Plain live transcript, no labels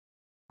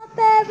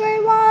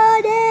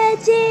everyone,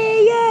 it's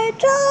Ian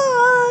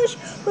Josh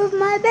with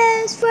my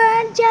best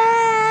friend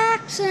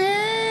Jackson.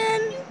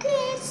 You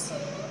can't see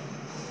me.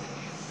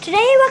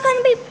 Today we're going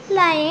to be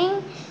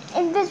playing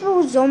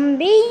Invisible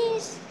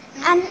Zombies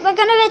and we're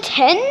going to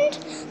pretend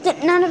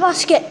that none of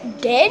us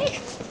get dead.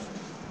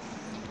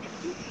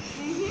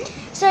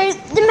 So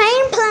the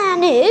main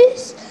plan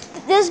is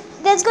that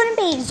there's going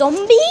to be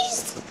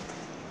zombies.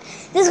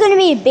 There's going to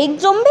be a big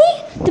zombie.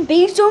 The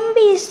big zombie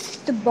is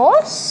the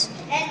boss.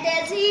 And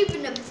there's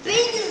even a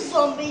bigger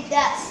zombie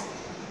that's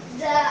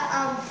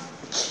the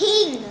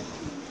king.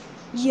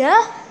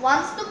 Yeah.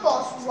 One's the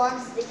boss,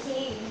 one's the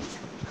king.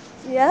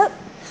 Yep.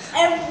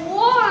 And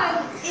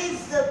one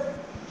is the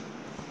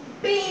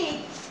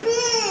big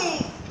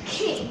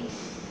king.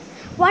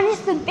 One is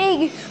the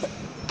big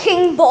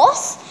king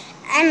boss,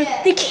 and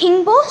Yeah. the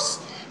king boss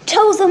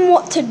tells them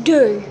what to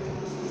do.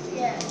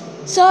 Yeah.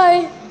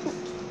 So,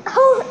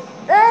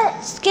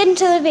 let's get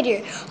into the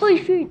video.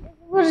 Holy shoot, there's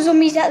a lot of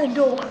zombies at the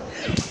door. God,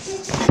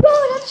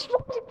 I just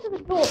walked into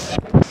the door. I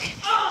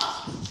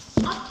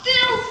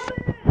feel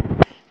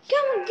bad.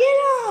 Come on, get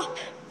up.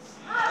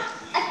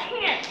 I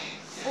can't.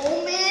 Oh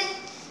man.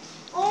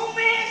 Oh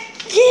man.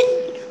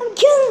 I'm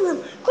killing them.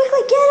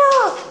 Quickly, get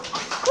up.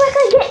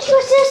 Quickly, get to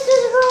your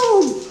sister's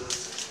room.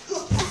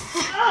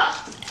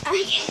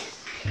 Okay.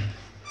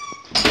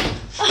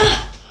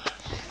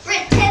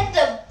 Pretend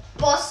the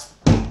boss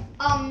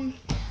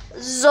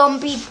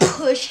zombie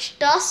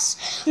pushed us.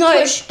 No.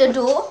 Pushed the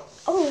door.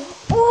 Oh.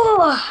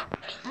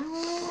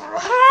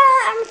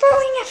 I'm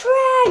throwing a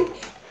frag.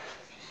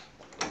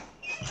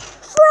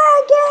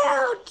 Frag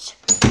out.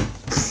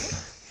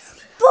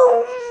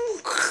 Boom.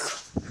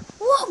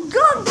 Oh,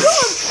 God.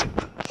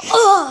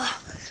 Oh,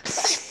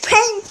 that's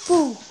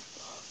painful.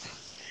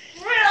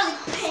 Really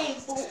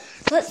painful.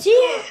 Let's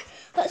see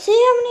how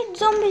many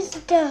zombies are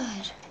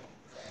dead.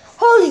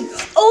 Holy,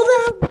 all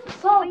the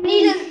We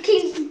need a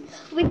king.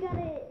 We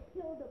gotta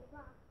kill the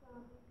boss.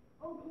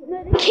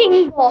 no, the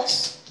king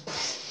boss.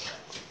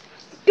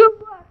 Good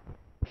work.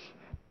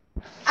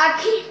 I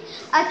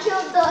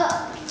killed the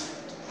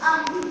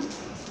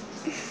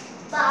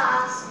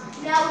boss.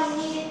 Now we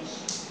need to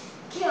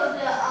kill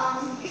the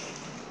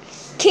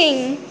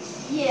King.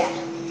 yeah.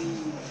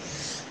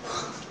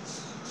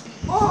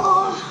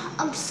 Oh,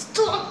 I'm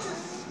starting to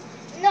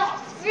not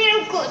feel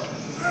good.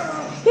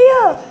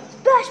 Here,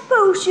 splash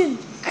potion.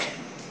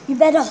 You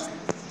better.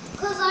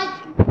 Cause I'm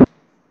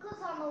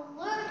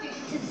allergic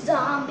to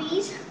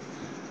zombies.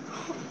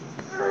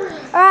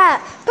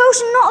 Alright,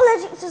 potion not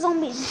allergic to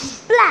zombies.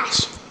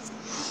 Splash.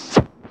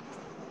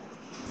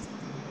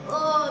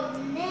 Oh,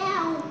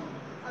 now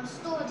I'm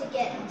starting to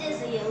get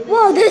dizzy a little.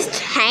 Whoa, there's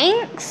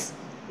tanks.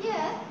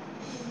 Yeah.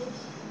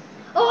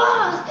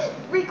 Oh,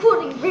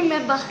 recording,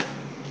 remember.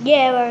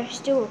 Yeah, we're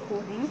still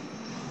recording.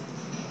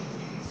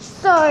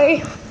 So,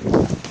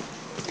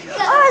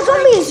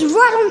 zombie is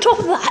right on top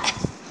of that.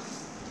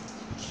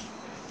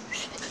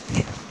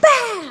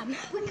 Bam!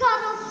 We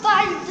gotta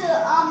find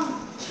the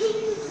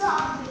king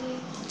zombie.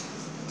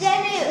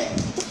 Then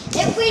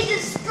if we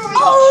destroy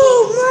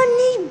Oh, my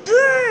knee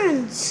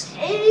burns. the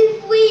king, and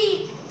if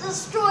we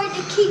destroy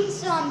the king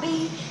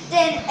zombie,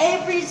 then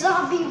every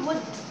zombie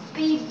would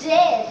be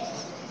dead.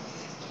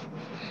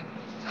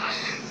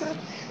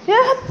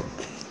 Yep.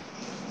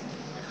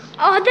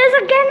 Oh, there's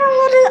again a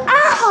lot of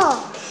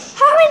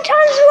how many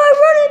times do I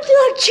run into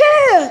a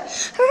chair?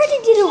 I already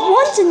did it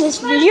once in this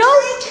video.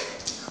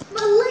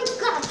 My leg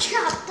got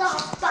chopped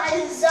off by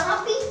a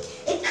zombie.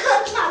 It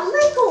cut my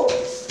leg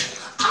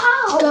off.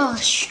 Ow!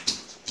 Gosh.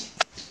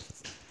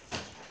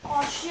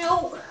 Oh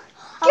shoot!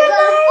 Get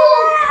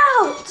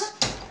my out!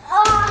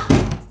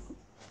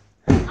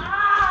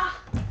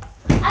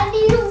 I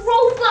need a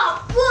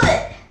robot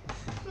foot.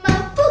 My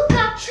foot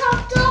got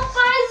chopped off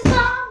by a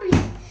zombie,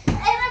 and I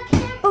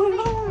can't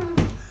Boom.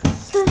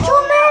 There's so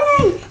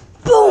many.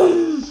 Boom.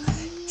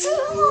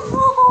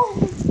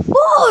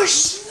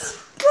 Gosh.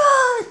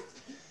 God.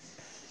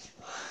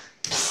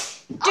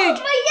 Dude. Oh, my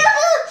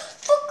other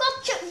foot got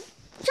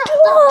chopped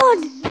God.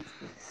 off.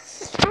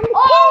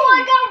 Oh, I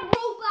got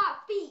robot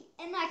feet,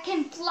 and I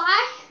can fly,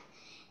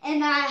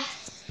 and I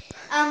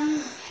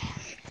can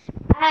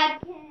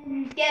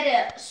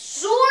get a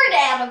sword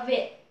out of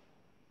it,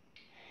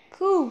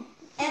 Cool.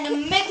 and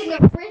I'm making a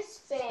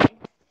wristband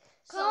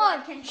so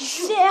I can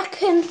shoot.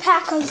 Second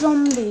pack of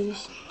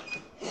zombies.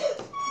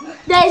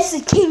 There's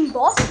the king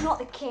boss, not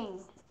the king.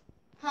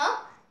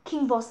 Huh?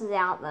 King boss is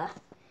out there.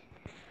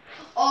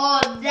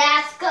 Oh,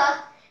 that's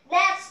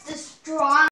the strong.